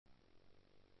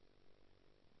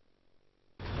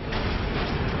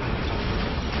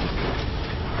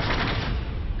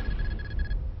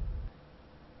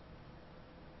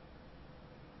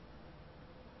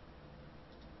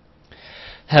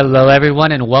Hello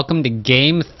everyone and welcome to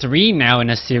Game 3 now in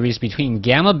a series between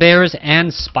Gamma Bears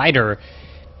and Spider.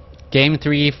 Game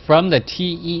 3 from the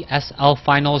TeSL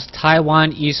Finals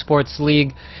Taiwan Esports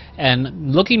League,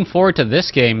 and looking forward to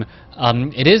this game.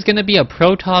 It is going to be a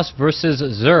Protoss versus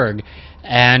Zerg,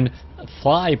 and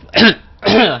Fly,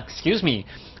 excuse me,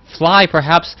 Fly,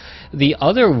 perhaps the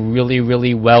other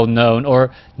really well known,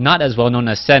 or not as well known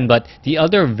as Sen, but the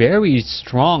other very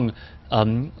strong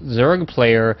Zerg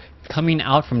player coming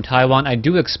out from Taiwan. I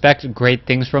do expect great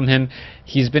things from him.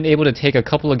 He's been able to take a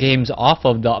couple of games off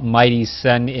of the mighty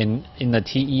Sen in the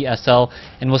TeSL,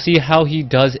 and we'll see how he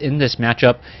does in this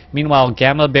matchup. Meanwhile,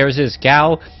 Gamma Bears'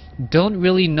 Gao, don't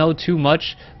really know too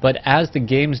much, but as the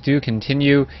games do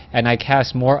continue and I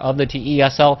cast more of the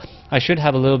TeSL, I should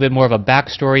have a little bit more of a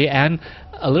backstory and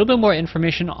a little bit more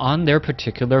information on their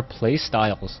particular play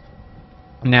styles.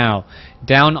 Now,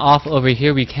 down off over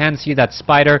here, we can see that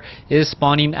Spider is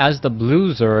spawning as the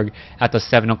blue Zerg at the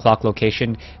 7 o'clock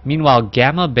location. Meanwhile,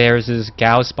 Gamma Bears'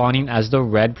 Gao spawning as the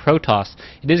red Protoss.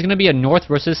 It is going to be a north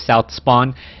versus south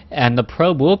spawn, and the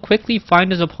probe will quickly find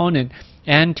his opponent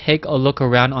and take a look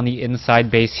around on the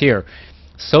inside base here.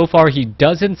 So far, he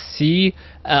doesn't see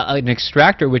an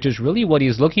extractor, which is really what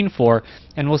he's looking for,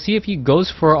 and we'll see if he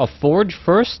goes for a forge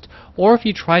first or if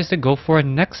he tries to go for a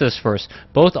nexus first.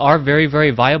 Both are very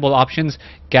viable options.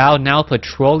 Gao now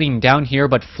patrolling down here,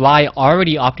 but Fly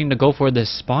already opting to go for the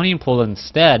spawning pool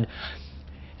instead.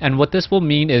 And what this will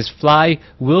mean is Fly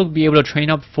will be able to train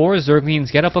up 4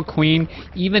 Zerglings, get up a queen,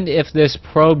 even if this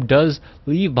probe does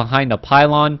leave behind a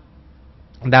pylon.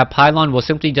 That pylon will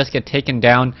simply just get taken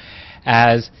down,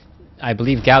 as I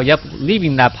believe Gao,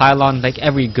 leaving that pylon like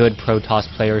every good Protoss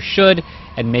player should,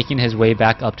 and making his way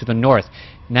back up to the north.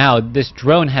 Now, this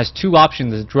drone has 2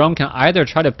 options. This drone can either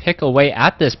try to pick away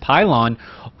at this pylon,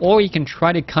 or he can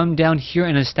try to come down here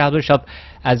and establish up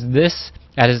as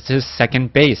his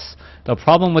second base. The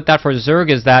problem with that for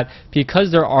Zerg is that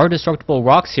because there are destructible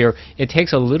rocks here, it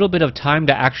takes a little bit of time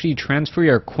to actually transfer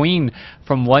your queen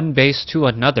from one base to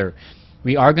another.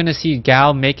 We are going to see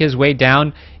Gao make his way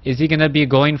down. Is he going to be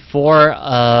going for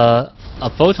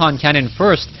a photon cannon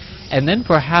first, and then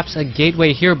perhaps a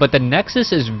gateway here? But the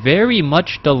Nexus is very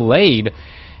much delayed,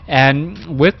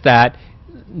 and with that,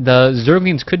 the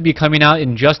Zerglings could be coming out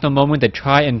in just a moment to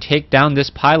try and take down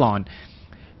this pylon.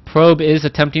 Probe is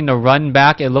attempting to run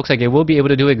back. It looks like it will be able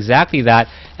to do exactly that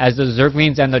as the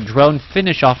Zerglings and the drone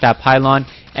finish off that pylon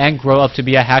and grow up to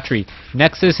be a hatchery.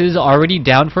 Nexus is already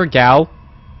down for Gao.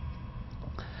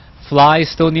 Fly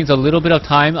still needs a little bit of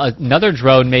time. Another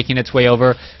drone making its way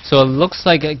over, so it looks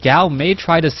like Gao may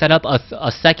try to set up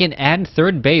a second and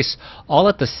third base all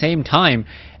at the same time.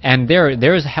 And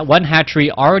there's one hatchery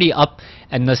already up,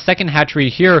 and the second hatchery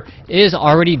here is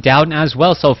already down as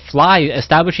well. So Fly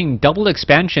establishing double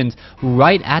expansions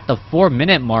right at the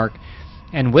 4-minute mark,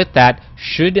 and with that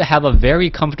should have a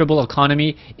very comfortable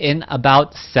economy in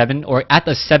about 7 or at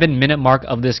the 7-minute mark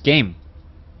of this game.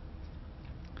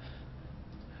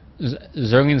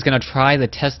 Zergling's going to try to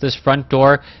test this front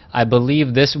door. I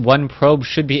believe this one probe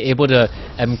should be able to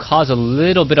cause a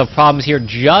little bit of problems here,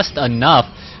 just enough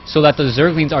so that the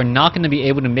Zerglings are not going to be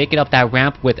able to make it up that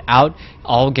ramp without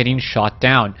all getting shot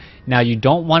down. Now, you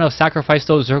don't want to sacrifice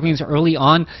those Zerglings early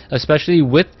on, especially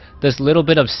with this little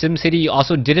bit of SimCity. You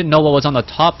also didn't know what was on the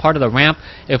top part of the ramp.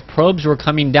 If probes were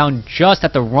coming down just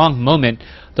at the wrong moment,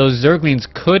 those Zerglings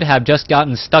could have just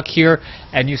gotten stuck here,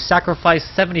 and you sacrifice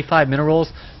 75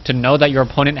 minerals to know that your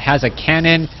opponent has a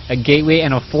cannon, a gateway,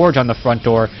 and a forge on the front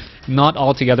door. Not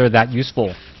altogether that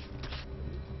useful.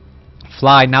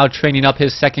 Fly now training up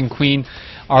his second queen,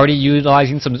 already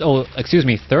utilizing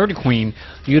third queen,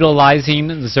 utilizing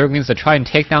the Zerglings to try and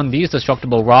take down these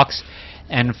destructible rocks.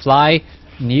 And Fly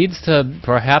needs to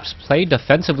perhaps play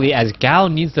defensively, as Gao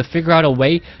needs to figure out a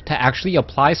way to actually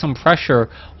apply some pressure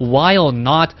while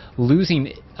not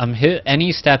losing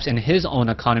any steps in his own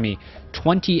economy.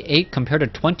 28 compared to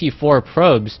 24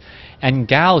 probes, and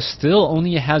Gao still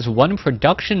only has 1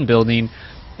 production building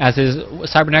as his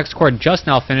Cybernetics core just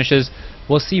now finishes.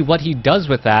 We'll see what he does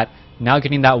with that, now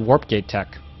getting that warp gate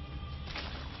tech.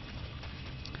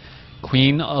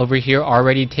 Queen over here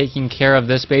already taking care of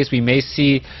this base. We may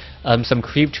see some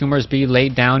creep tumors be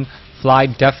laid down. Fly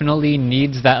definitely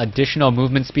needs that additional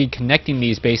movement speed connecting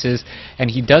these bases,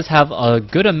 and he does have a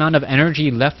good amount of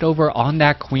energy left over on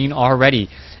that queen already.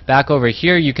 Back over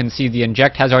here, you can see the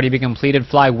inject has already been completed.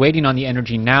 Fly waiting on the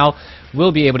energy now.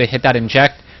 Will be able to hit that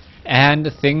inject, and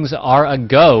things are a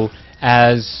go,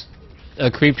 as a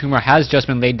creep tumor has just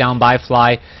been laid down by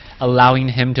Fly, allowing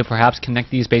him to perhaps connect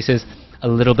these bases a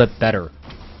little bit better.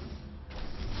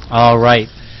 Alright,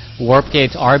 Warp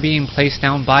gates are being placed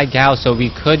down by Gao, so we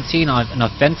could see an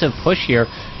offensive push here.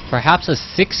 Perhaps a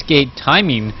 6-gate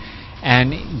timing.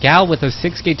 And Gao with a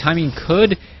 6-gate timing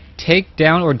could take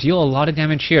down or deal a lot of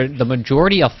damage here. The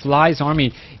majority of Fly's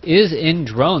army is in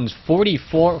drones.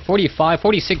 44, 45,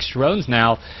 46 drones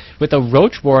now, with a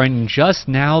Roach Warren just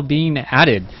now being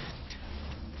added.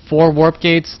 4 warp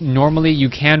gates. Normally you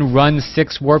can run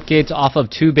 6 warp gates off of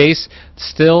 2 base.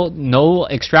 Still no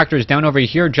extractors down over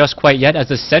here just quite yet, as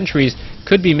the sentries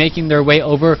could be making their way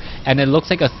over, and it looks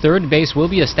like a 3rd base will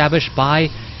be established by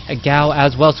Gao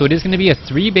as well. So it is going to be a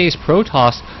 3-base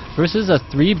Protoss versus a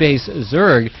 3-base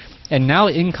Zerg. And now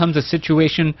in comes a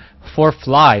situation for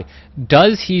Fly.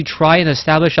 Does he try and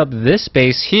establish up this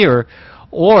base here,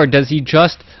 or does he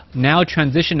just now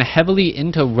transition heavily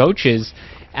into Roaches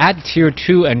at tier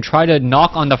 2 and try to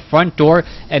knock on the front door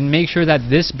and make sure that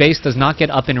this base does not get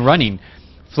up and running?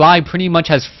 Fly pretty much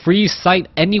has free sight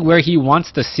anywhere he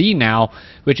wants to see now,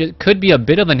 which it could be a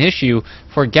bit of an issue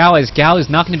for Gao, as Gao is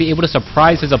not going to be able to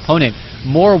surprise his opponent.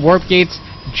 More warp gates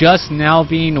just now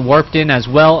being warped in as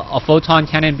well, a photon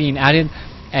cannon being added,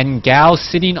 and Gao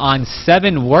sitting on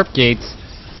 7 warp gates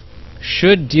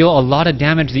should deal a lot of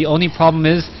damage. The only problem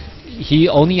is he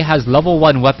only has level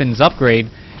 1 weapons upgrade,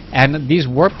 and these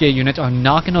warp gate units are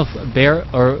not going to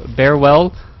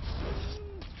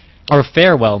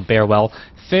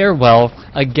fare well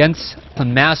against the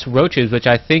mass roaches, which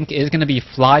I think is going to be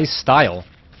Fly's style.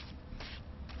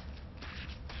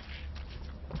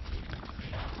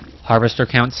 Harvester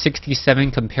count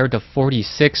 67 compared to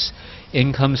 46.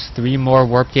 In comes 3 more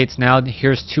warp gates now.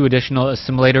 Here's 2 additional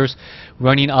assimilators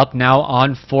running up now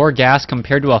on 4 gas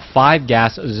compared to a 5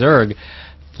 gas Zerg.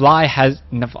 Fly has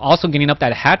also getting up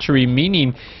that hatchery,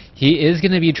 meaning he is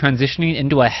going to be transitioning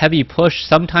into a heavy push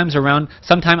sometime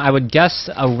I would guess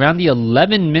around the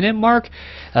 11-minute mark,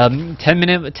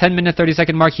 10-minute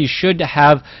 30-second mark. He should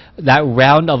have that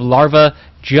round of larva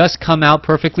just come out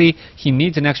perfectly. He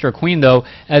needs an extra queen though,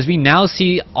 as we now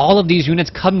see all of these units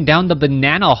come down the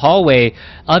banana hallway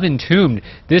of Entombed.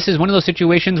 This is one of those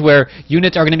situations where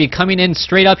units are going to be coming in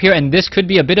straight up here, and this could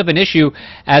be a bit of an issue,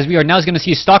 as we are now going to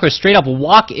see Stalkers straight up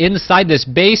walk inside this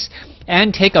base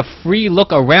and take a free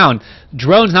look around.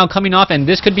 Drones now coming off, and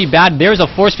this could be bad. There's a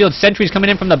force field. Sentries coming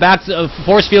in from the back.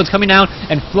 Force fields coming down,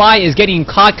 and Fly is getting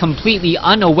caught completely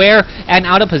unaware and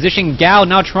out of position. Gao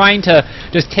now trying to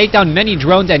just take down many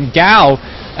drones, and Gao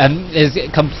is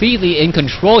completely in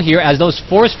control here, as those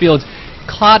force fields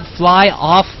caught Fly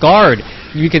off guard.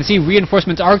 You can see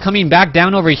reinforcements are coming back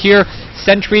down over here.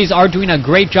 Sentries are doing a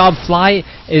great job. Fly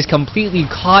is completely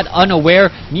caught unaware.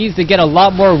 Needs to get a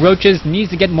lot more roaches. Needs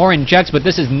to get more injects, but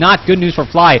this is not good news for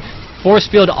Fly. Force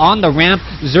field on the ramp.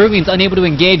 Zerglings unable to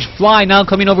engage. Fly now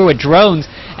coming over with drones.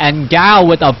 And Gao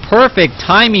with a perfect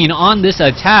timing on this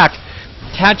attack,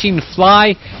 catching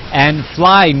Fly. And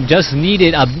Fly just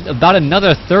needed about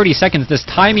another 30 seconds. This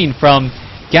timing from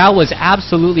Gao was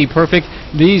absolutely perfect.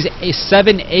 These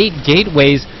 7-8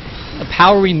 gateways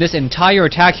powering this entire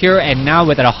attack here, and now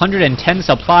with a 110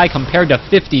 supply compared to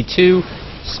 52.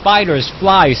 Spiders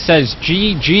Fly says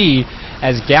GG,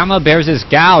 as Gamma Bears'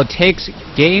 Gao takes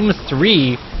Game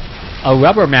 3, a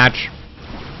rubber match,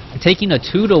 taking a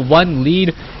 2-1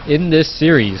 lead in this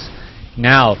series.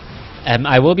 Now,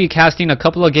 I will be casting a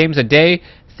couple of games a day.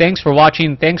 Thanks for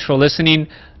watching. Thanks for listening.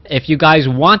 If you guys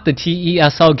want the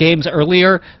TESL games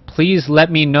earlier, please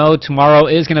let me know. Tomorrow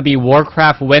is going to be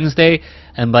Warcraft Wednesday,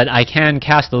 but I can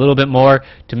cast a little bit more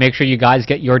to make sure you guys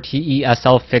get your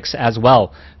TESL fix as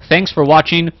well. Thanks for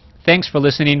watching. Thanks for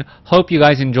listening. Hope you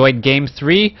guys enjoyed Game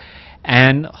 3,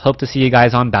 and hope to see you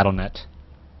guys on Battle.net.